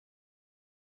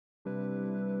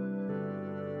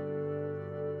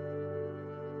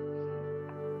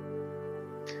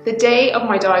The day of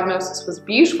my diagnosis was a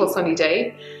beautiful sunny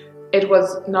day. It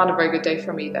was not a very good day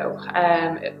for me though.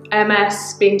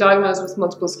 MS, being diagnosed with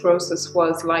multiple sclerosis,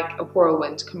 was like a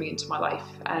whirlwind coming into my life.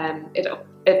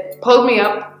 It pulled me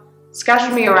up,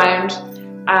 scattered me around,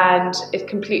 and it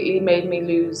completely made me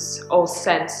lose all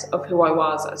sense of who I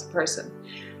was as a person.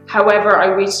 However, I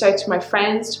reached out to my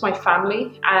friends, to my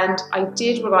family, and I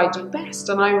did what I do best,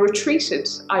 and I retreated.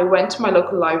 I went to my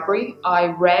local library, I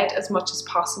read as much as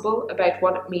possible about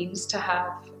what it means to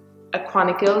have a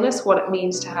chronic illness, what it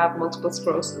means to have multiple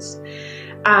sclerosis.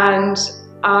 And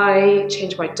I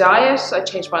changed my diet, I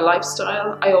changed my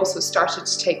lifestyle, I also started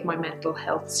to take my mental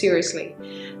health seriously.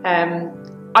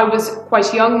 I was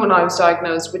quite young when I was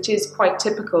diagnosed, which is quite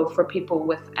typical for people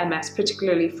with MS,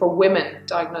 particularly for women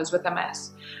diagnosed with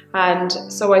MS. And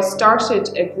so I started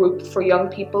a group for young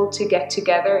people to get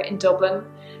together in Dublin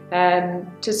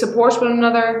to support one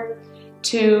another,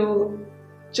 to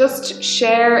just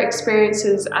share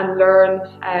experiences and learn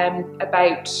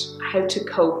about how to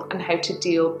cope and how to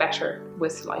deal better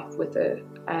with life with a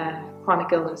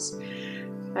chronic illness.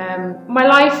 My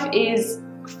life is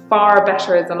far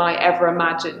better than I ever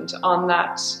imagined on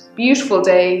that beautiful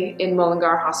day in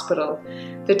Mullingar Hospital.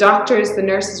 The doctors, the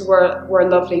nurses were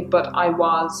lovely, but I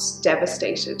was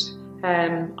devastated.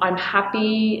 I'm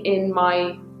happy in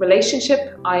my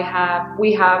relationship.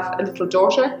 We have a little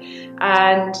daughter,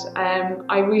 and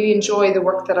I really enjoy the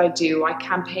work that I do. I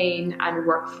campaign and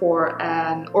work for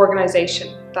an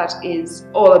organisation that is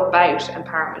all about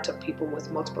empowerment of people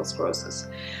with multiple sclerosis.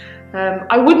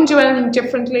 I wouldn't do anything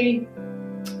differently.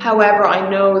 However, I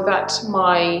know that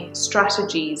my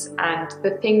strategies and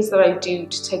the things that I do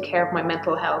to take care of my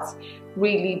mental health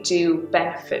really do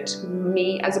benefit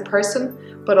me as a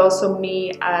person, but also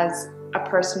me as a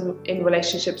person in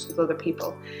relationships with other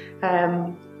people.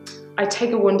 I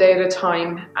take it one day at a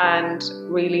time, and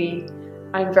really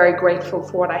I'm very grateful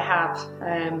for what I have,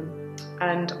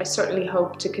 and I certainly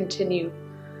hope to continue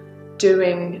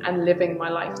doing and living my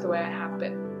life the way I have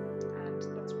been.